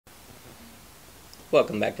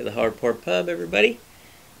Welcome back to the Hardport Pub, everybody.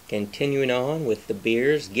 Continuing on with the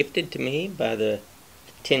beers gifted to me by the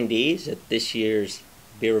attendees at this year's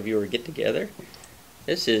Beer Reviewer Get-Together.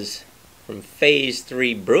 This is from Phase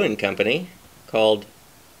Three Brewing Company called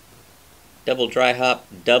Double Dry Hop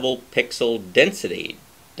Double Pixel Density.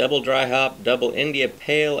 Double Dry Hop Double India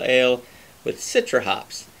Pale Ale with Citra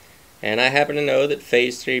hops. And I happen to know that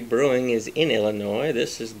Phase 3 Brewing is in Illinois.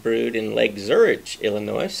 This is brewed in Lake Zurich,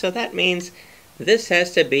 Illinois. So that means this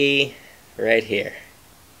has to be right here.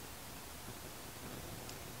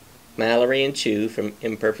 Mallory and Chew from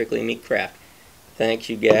Imperfectly Meat Craft. Thanks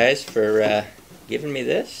you guys for giving me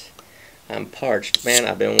this. I'm parched. Man,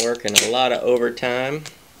 I've been working a lot of overtime.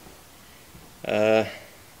 I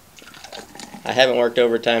haven't worked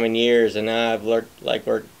overtime in years, and now I've worked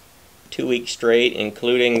 2 weeks straight,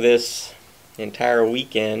 including this entire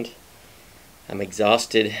weekend. I'm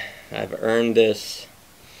exhausted. I've earned this.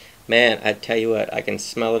 Man, I tell you what, I can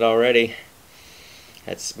smell it already.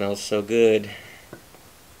 That smells so good.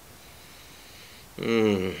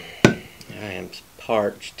 I am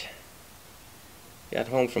parched. Got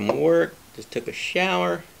home from work, just took a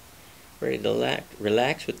shower, ready to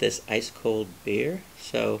relax with this ice cold beer.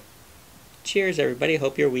 So cheers, everybody.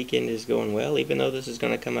 Hope your weekend is going well. Even though this is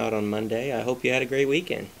going to come out on Monday, I hope you had a great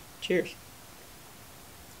weekend. Cheers.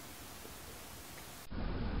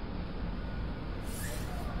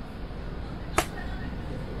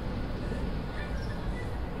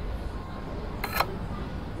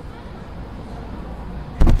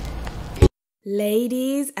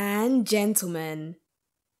 Ladies and gentlemen,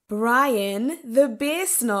 Brian the Beer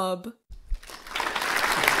Snob.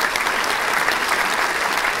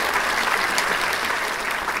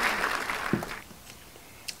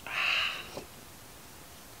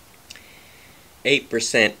 8%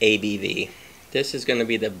 ABV. This is going to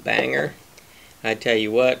be the banger. I tell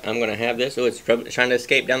you what, I'm going to have this. Oh, it's trying to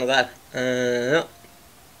escape down the ladder.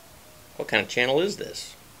 What kind of channel is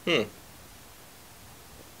this?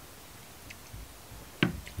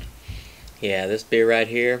 Yeah, this beer right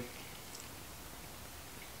here,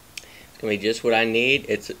 it's gonna be just what I need.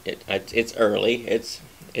 It's early. It's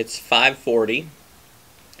 5:40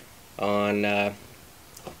 on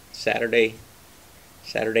Saturday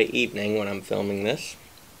evening when I'm filming this.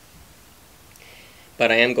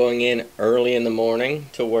 But I am going in early in the morning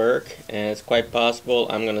to work, and it's quite possible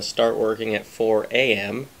I'm going to start working at 4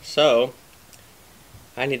 a.m. So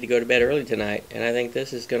I need to go to bed early tonight, and I think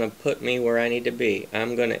this is going to put me where I need to be.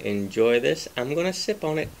 I'm going to enjoy this. I'm going to sip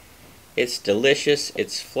on it. It's delicious.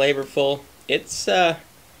 It's flavorful. It's a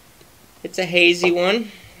hazy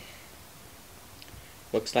one.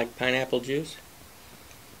 Looks like pineapple juice.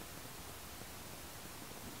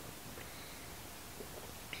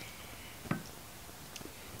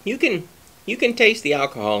 You can taste the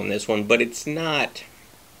alcohol in this one, but it's not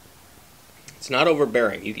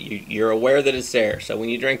overbearing. You're aware that it's there. So when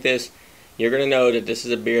you drink this, you're going to know that this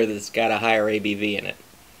is a beer that's got a higher ABV in it.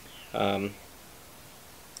 And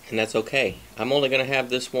that's okay. I'm only going to have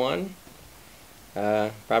this one.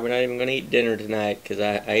 Probably not even going to eat dinner tonight because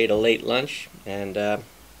I ate a late lunch. And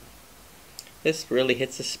this really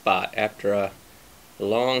hits the spot after a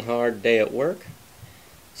long, hard day at work.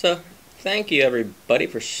 So thank you, everybody,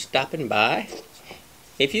 for stopping by.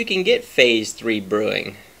 If you can get Phase 3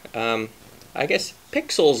 Brewing, I guess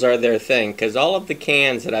pixels are their thing, because all of the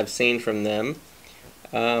cans that I've seen from them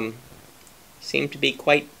seem to be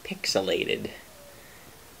quite pixelated.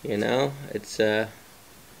 You know, it's the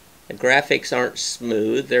graphics aren't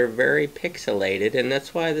smooth; they're very pixelated, and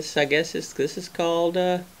that's why this, I guess, this is called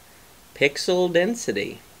pixel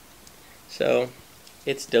density. So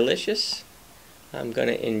it's delicious. I'm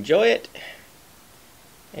gonna enjoy it,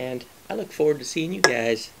 and I look forward to seeing you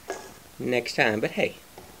guys next time. But hey,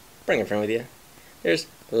 bring a friend with you. There's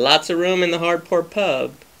lots of room in the Hardport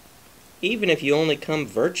Pub, even if you only come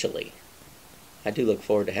virtually. I do look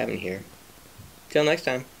forward to having you here. Till next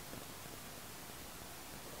time.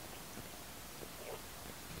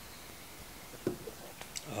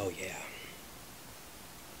 Oh yeah.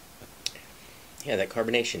 Yeah, that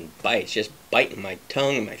carbonation bites, just biting my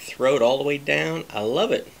tongue and my throat all the way down. I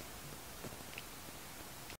love it.